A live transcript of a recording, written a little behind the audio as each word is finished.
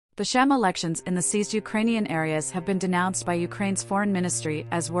The sham elections in the seized Ukrainian areas have been denounced by Ukraine's foreign ministry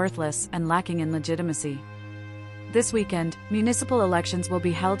as worthless and lacking in legitimacy. This weekend, municipal elections will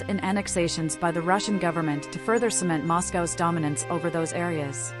be held in annexations by the Russian government to further cement Moscow's dominance over those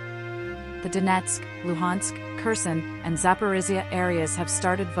areas. The Donetsk, Luhansk, Kherson, and Zaporizhia areas have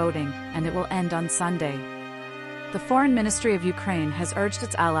started voting, and it will end on Sunday. The Foreign Ministry of Ukraine has urged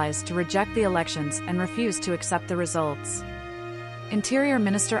its allies to reject the elections and refuse to accept the results. Interior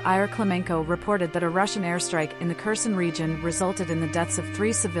Minister Ihor Klimenko reported that a Russian airstrike in the Kherson region resulted in the deaths of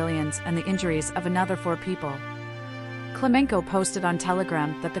 3 civilians and the injuries of another 4 people. Klimenko posted on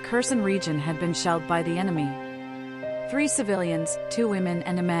Telegram that the Kherson region had been shelled by the enemy. 3 civilians, 2 women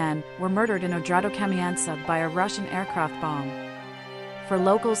and a man, were murdered in Odrado-Kamyanska by a Russian aircraft bomb. 4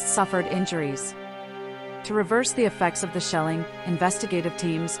 locals suffered injuries. To reverse the effects of the shelling, investigative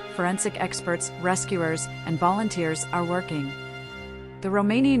teams, forensic experts, rescuers, and volunteers are working. The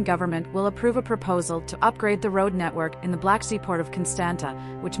Romanian government will approve a proposal to upgrade the road network in the Black Sea port of Constanta,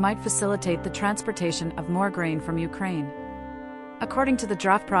 which might facilitate the transportation of more grain from Ukraine. According to the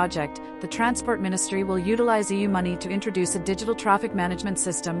draft project, the Transport Ministry will utilize EU money to introduce a digital traffic management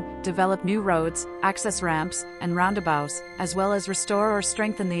system, develop new roads, access ramps, and roundabouts, as well as restore or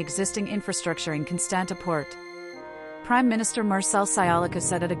strengthen the existing infrastructure in Constanta port. Prime Minister Marcel Ciolacu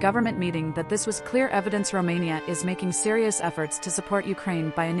said at a government meeting that this was clear evidence Romania is making serious efforts to support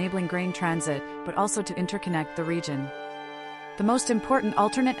Ukraine by enabling grain transit, but also to interconnect the region. The most important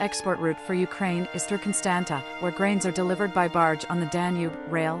alternate export route for Ukraine is through Constanta, where grains are delivered by barge on the Danube,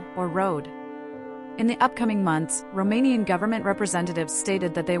 rail, or road. In the upcoming months, Romanian government representatives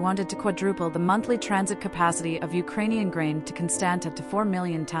stated that they wanted to quadruple the monthly transit capacity of Ukrainian grain to Constanta to 4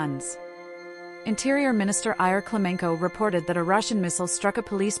 million tons. Interior Minister Ihor Klimenko reported that a Russian missile struck a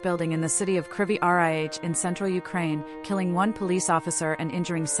police building in the city of Kryvyi Rih in central Ukraine, killing 1 police officer and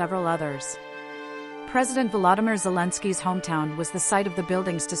injuring several others. President Volodymyr Zelensky's hometown was the site of the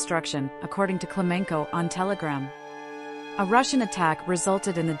building's destruction, according to Klimenko on Telegram. A Russian attack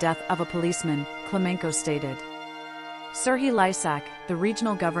resulted in the death of a policeman, Klimenko stated. Serhiy Lysak, the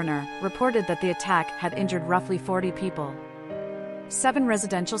regional governor, reported that the attack had injured roughly 40 people. 7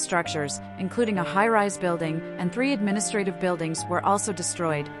 residential structures, including a high-rise building and 3 administrative buildings, were also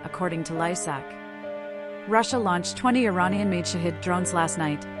destroyed, according to Lysak. Russia launched 20 Iranian-made Shahed drones last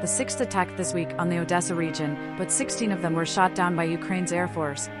night, the 6th attack this week on the Odessa region, but 16 of them were shot down by Ukraine's Air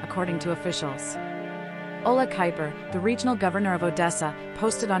Force, according to officials. Oleg Kuiper, the regional governor of Odessa,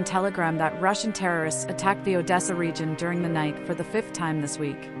 posted on Telegram that Russian terrorists attacked the Odessa region during the night for the 5th time this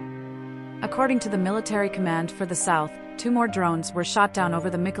week. According to the military command for the south, 2 more drones were shot down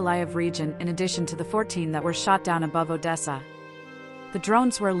over the Mykolaiv region in addition to the 14 that were shot down above Odessa. The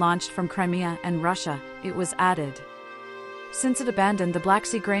drones were launched from Crimea and Russia, it was added. Since it abandoned the Black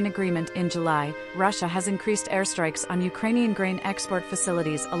Sea grain agreement in July, Russia has increased airstrikes on Ukrainian grain export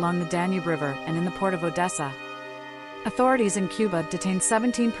facilities along the Danube River and in the port of Odessa. Authorities in Cuba detained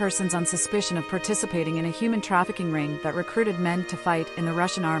 17 persons on suspicion of participating in a human trafficking ring that recruited men to fight in the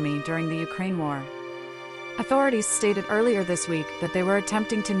Russian army during the Ukraine war. Authorities stated earlier this week that they were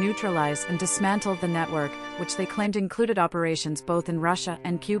attempting to neutralize and dismantle the network, which they claimed included operations both in Russia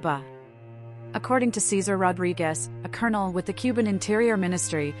and Cuba. According to Cesar Rodriguez, a colonel with the Cuban Interior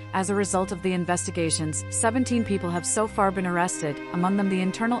Ministry, as a result of the investigations, 17 people have so far been arrested, among them the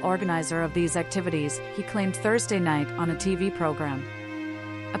internal organizer of these activities, he claimed Thursday night on a TV program.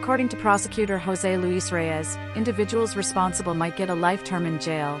 According to prosecutor José Luis Reyes, individuals responsible might get a life term in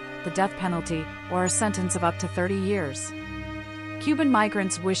jail, the death penalty, or a sentence of up to 30 years. Cuban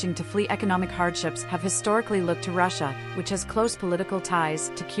migrants wishing to flee economic hardships have historically looked to Russia, which has close political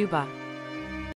ties to Cuba.